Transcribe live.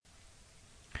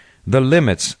The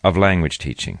limits of language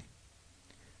teaching.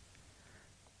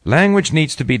 Language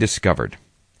needs to be discovered.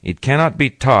 It cannot be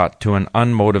taught to an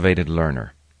unmotivated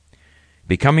learner.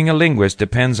 Becoming a linguist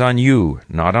depends on you,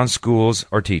 not on schools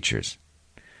or teachers.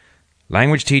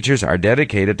 Language teachers are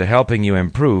dedicated to helping you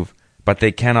improve, but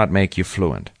they cannot make you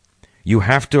fluent. You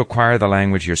have to acquire the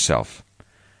language yourself.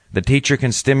 The teacher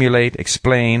can stimulate,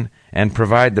 explain, and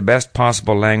provide the best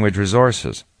possible language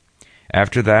resources.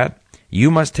 After that, you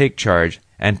must take charge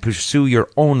and pursue your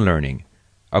own learning,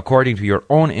 according to your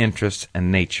own interests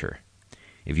and nature.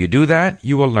 If you do that,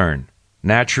 you will learn,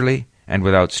 naturally and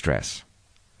without stress.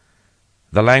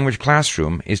 The language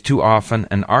classroom is too often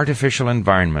an artificial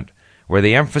environment where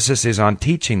the emphasis is on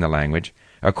teaching the language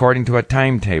according to a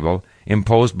timetable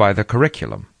imposed by the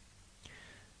curriculum.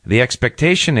 The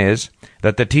expectation is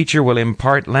that the teacher will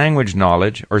impart language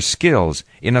knowledge or skills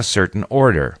in a certain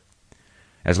order.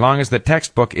 As long as the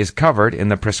textbook is covered in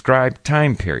the prescribed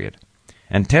time period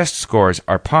and test scores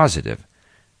are positive,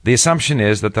 the assumption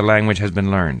is that the language has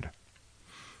been learned.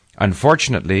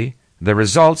 Unfortunately, the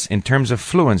results in terms of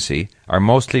fluency are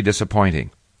mostly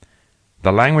disappointing.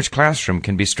 The language classroom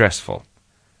can be stressful.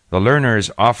 The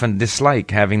learners often dislike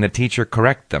having the teacher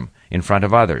correct them in front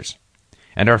of others,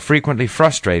 and are frequently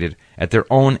frustrated at their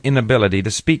own inability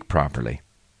to speak properly.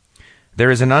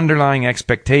 There is an underlying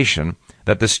expectation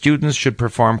that the students should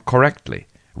perform correctly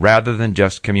rather than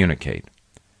just communicate.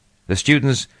 The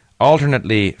students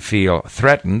alternately feel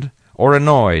threatened or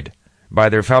annoyed by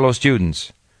their fellow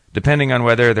students, depending on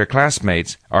whether their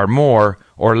classmates are more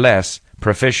or less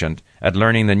proficient at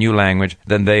learning the new language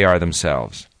than they are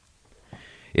themselves.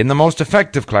 In the most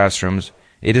effective classrooms,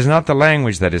 it is not the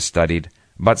language that is studied,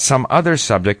 but some other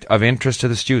subject of interest to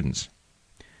the students.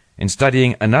 In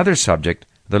studying another subject,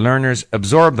 the learners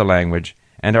absorb the language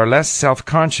and are less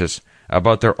self-conscious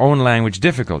about their own language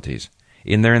difficulties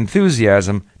in their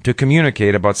enthusiasm to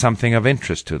communicate about something of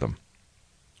interest to them.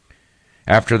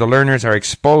 After the learners are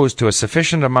exposed to a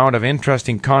sufficient amount of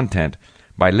interesting content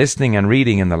by listening and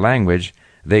reading in the language,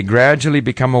 they gradually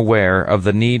become aware of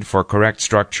the need for correct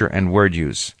structure and word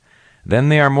use. Then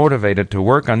they are motivated to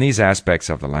work on these aspects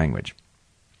of the language.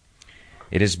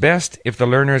 It is best if the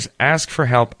learners ask for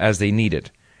help as they need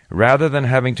it, rather than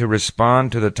having to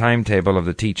respond to the timetable of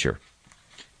the teacher.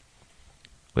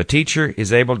 The teacher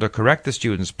is able to correct the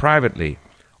students privately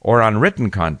or on written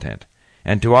content,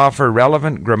 and to offer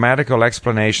relevant grammatical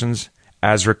explanations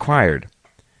as required.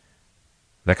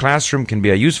 The classroom can be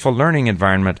a useful learning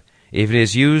environment if it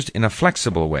is used in a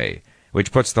flexible way,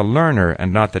 which puts the learner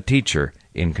and not the teacher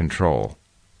in control.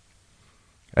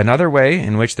 Another way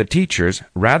in which the teachers,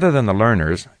 rather than the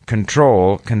learners,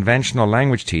 control conventional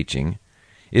language teaching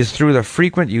is through the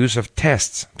frequent use of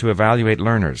tests to evaluate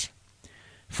learners.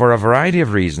 For a variety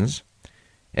of reasons,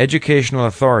 educational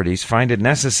authorities find it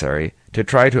necessary to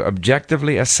try to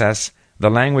objectively assess the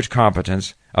language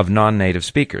competence of non-native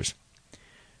speakers.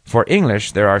 For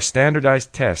English, there are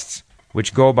standardized tests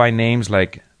which go by names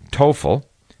like TOEFL,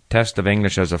 Test of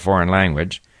English as a Foreign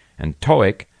Language, and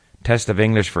TOEIC, Test of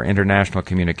English for International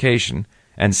Communication,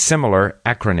 and similar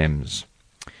acronyms.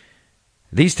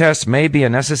 These tests may be a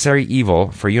necessary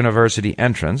evil for university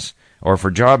entrance or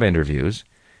for job interviews,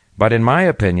 but in my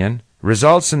opinion,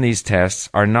 results in these tests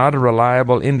are not a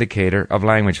reliable indicator of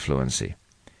language fluency.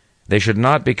 They should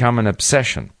not become an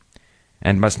obsession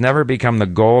and must never become the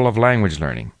goal of language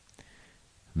learning.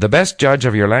 The best judge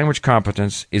of your language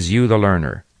competence is you, the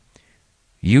learner.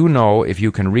 You know if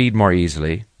you can read more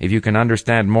easily, if you can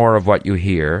understand more of what you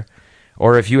hear,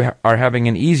 or if you are having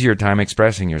an easier time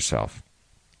expressing yourself.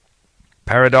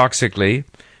 Paradoxically,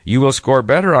 you will score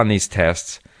better on these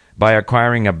tests by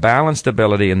acquiring a balanced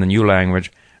ability in the new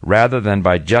language rather than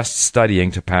by just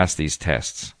studying to pass these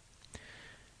tests.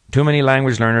 Too many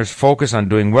language learners focus on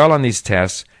doing well on these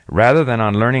tests rather than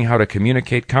on learning how to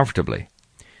communicate comfortably.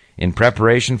 In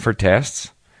preparation for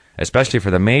tests, especially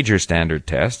for the major standard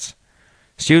tests,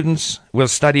 students will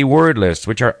study word lists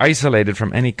which are isolated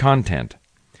from any content.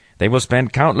 They will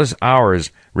spend countless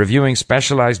hours reviewing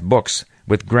specialized books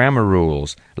with grammar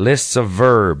rules, lists of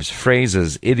verbs,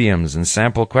 phrases, idioms, and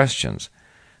sample questions.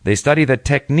 They study the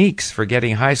techniques for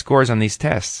getting high scores on these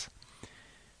tests.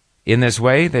 In this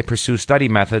way, they pursue study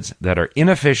methods that are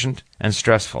inefficient and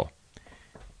stressful.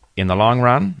 In the long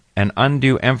run, an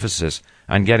undue emphasis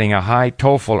on getting a high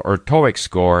TOEFL or TOEIC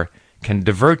score can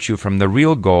divert you from the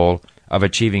real goal of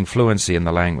achieving fluency in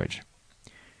the language.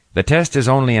 The test is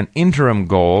only an interim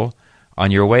goal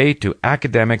on your way to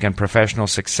academic and professional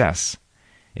success.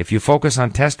 If you focus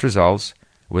on test results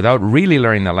without really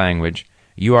learning the language,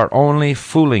 you are only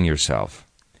fooling yourself.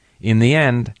 In the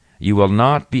end, you will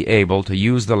not be able to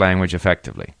use the language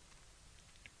effectively.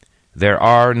 There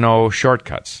are no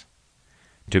shortcuts.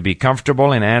 To be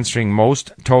comfortable in answering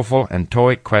most TOEFL and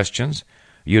TOEIC questions,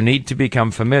 you need to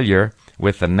become familiar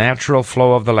with the natural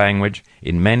flow of the language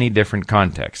in many different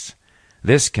contexts.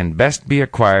 This can best be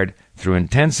acquired through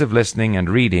intensive listening and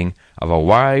reading of a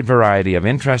wide variety of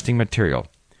interesting material,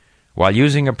 while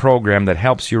using a program that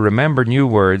helps you remember new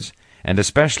words and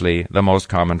especially the most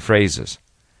common phrases.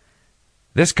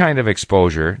 This kind of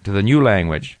exposure to the new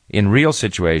language in real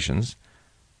situations,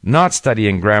 not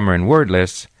studying grammar and word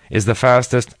lists, is the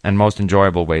fastest and most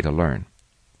enjoyable way to learn.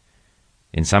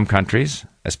 In some countries,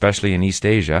 especially in East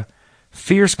Asia,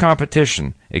 fierce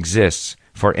competition exists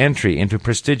for entry into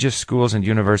prestigious schools and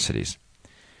universities.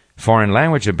 Foreign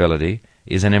language ability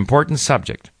is an important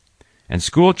subject, and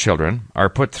school children are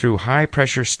put through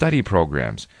high-pressure study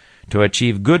programs to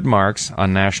achieve good marks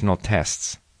on national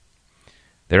tests.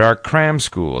 There are cram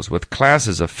schools with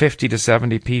classes of 50 to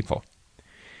 70 people.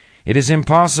 It is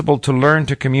impossible to learn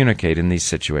to communicate in these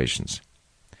situations.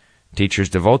 Teachers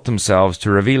devote themselves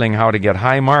to revealing how to get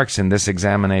high marks in this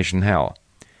examination hell.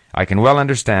 I can well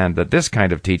understand that this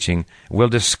kind of teaching will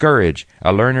discourage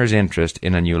a learner's interest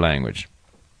in a new language.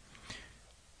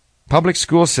 Public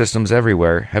school systems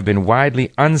everywhere have been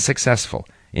widely unsuccessful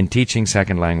in teaching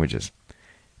second languages.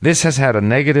 This has had a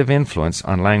negative influence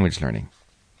on language learning.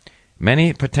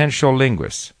 Many potential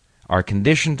linguists are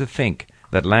conditioned to think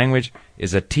that language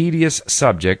is a tedious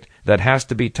subject that has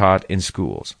to be taught in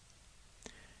schools.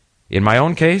 In my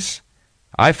own case,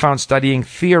 I found studying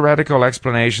theoretical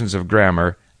explanations of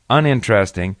grammar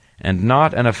uninteresting and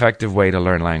not an effective way to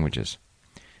learn languages.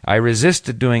 I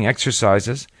resisted doing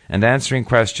exercises and answering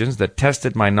questions that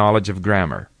tested my knowledge of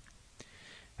grammar.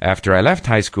 After I left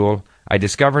high school, I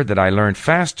discovered that I learned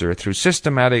faster through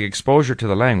systematic exposure to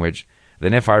the language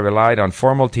than if I relied on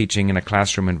formal teaching in a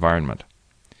classroom environment.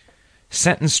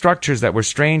 Sentence structures that were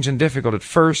strange and difficult at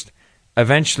first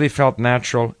eventually felt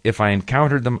natural if I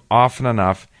encountered them often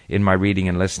enough in my reading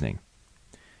and listening.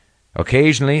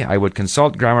 Occasionally, I would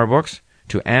consult grammar books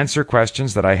to answer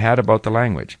questions that I had about the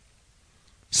language.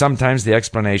 Sometimes the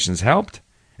explanations helped,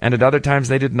 and at other times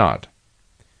they did not.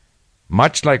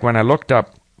 Much like when I looked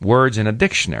up words in a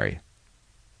dictionary.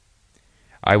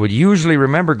 I would usually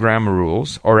remember grammar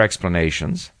rules or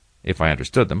explanations, if I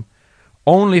understood them,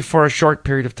 only for a short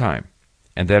period of time,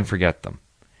 and then forget them.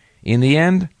 In the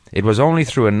end, it was only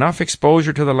through enough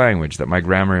exposure to the language that my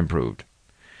grammar improved.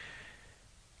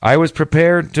 I was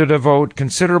prepared to devote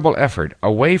considerable effort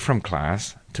away from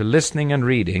class to listening and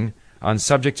reading on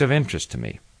subjects of interest to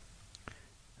me.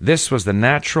 This was the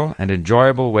natural and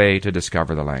enjoyable way to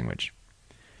discover the language.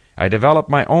 I developed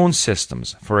my own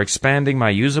systems for expanding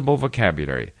my usable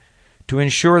vocabulary to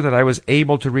ensure that I was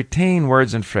able to retain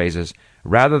words and phrases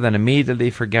rather than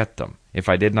immediately forget them if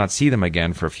I did not see them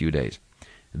again for a few days.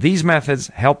 These methods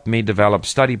helped me develop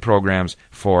study programs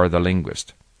for the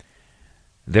linguist.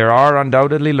 There are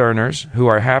undoubtedly learners who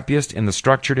are happiest in the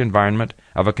structured environment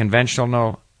of a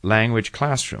conventional language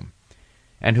classroom,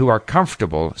 and who are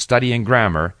comfortable studying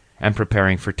grammar and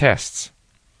preparing for tests.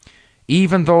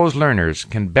 Even those learners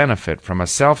can benefit from a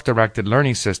self-directed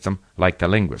learning system like the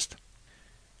Linguist.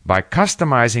 By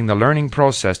customizing the learning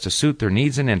process to suit their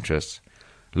needs and interests,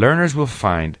 learners will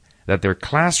find that their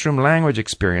classroom language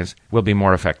experience will be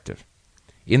more effective.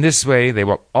 In this way, they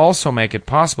will also make it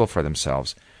possible for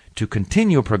themselves to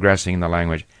continue progressing in the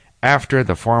language after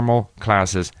the formal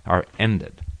classes are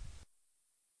ended.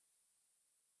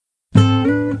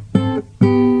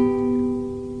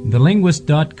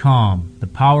 TheLinguist.com, the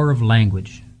power of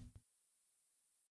language.